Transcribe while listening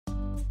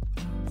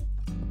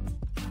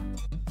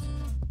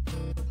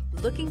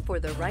Looking for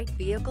the right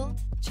vehicle?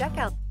 Check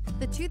out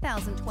the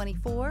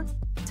 2024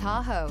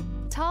 Tahoe.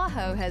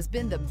 Tahoe has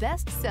been the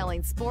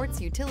best-selling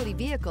sports utility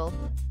vehicle,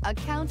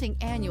 accounting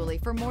annually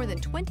for more than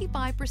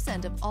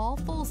 25% of all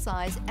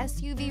full-size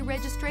SUV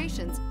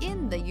registrations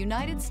in the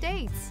United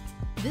States.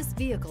 This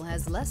vehicle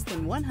has less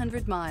than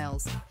 100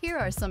 miles. Here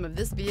are some of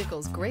this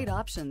vehicle's great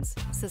options: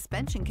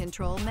 suspension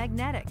control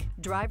magnetic,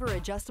 driver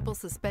adjustable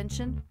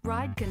suspension,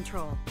 ride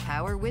control,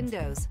 power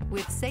windows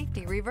with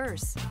safety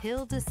reverse,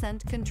 hill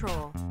descent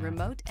control,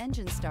 remote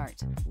engine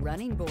start,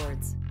 running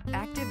boards,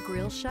 active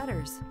grille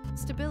shutters,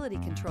 stability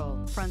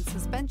control, front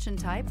suspension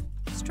type,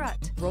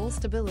 strut, roll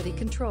stability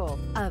control.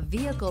 A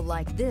vehicle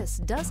like this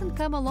doesn't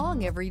come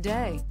along every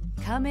day.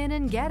 Come in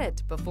and get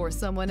it before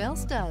someone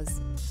else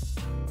does.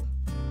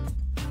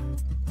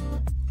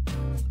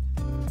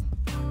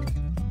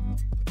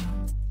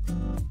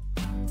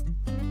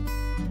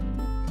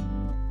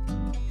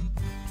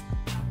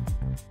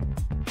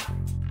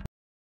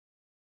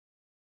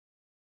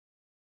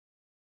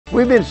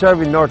 We've been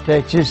serving North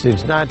Texas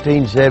since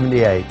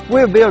 1978.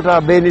 We've built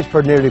our business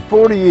for nearly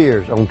 40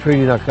 years on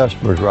treating our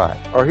customers right.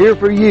 Are here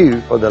for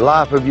you for the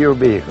life of your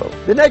vehicle.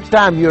 The next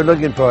time you're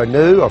looking for a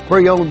new or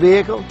pre-owned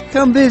vehicle,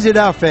 come visit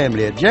our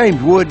family at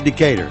James Wood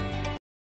Decatur.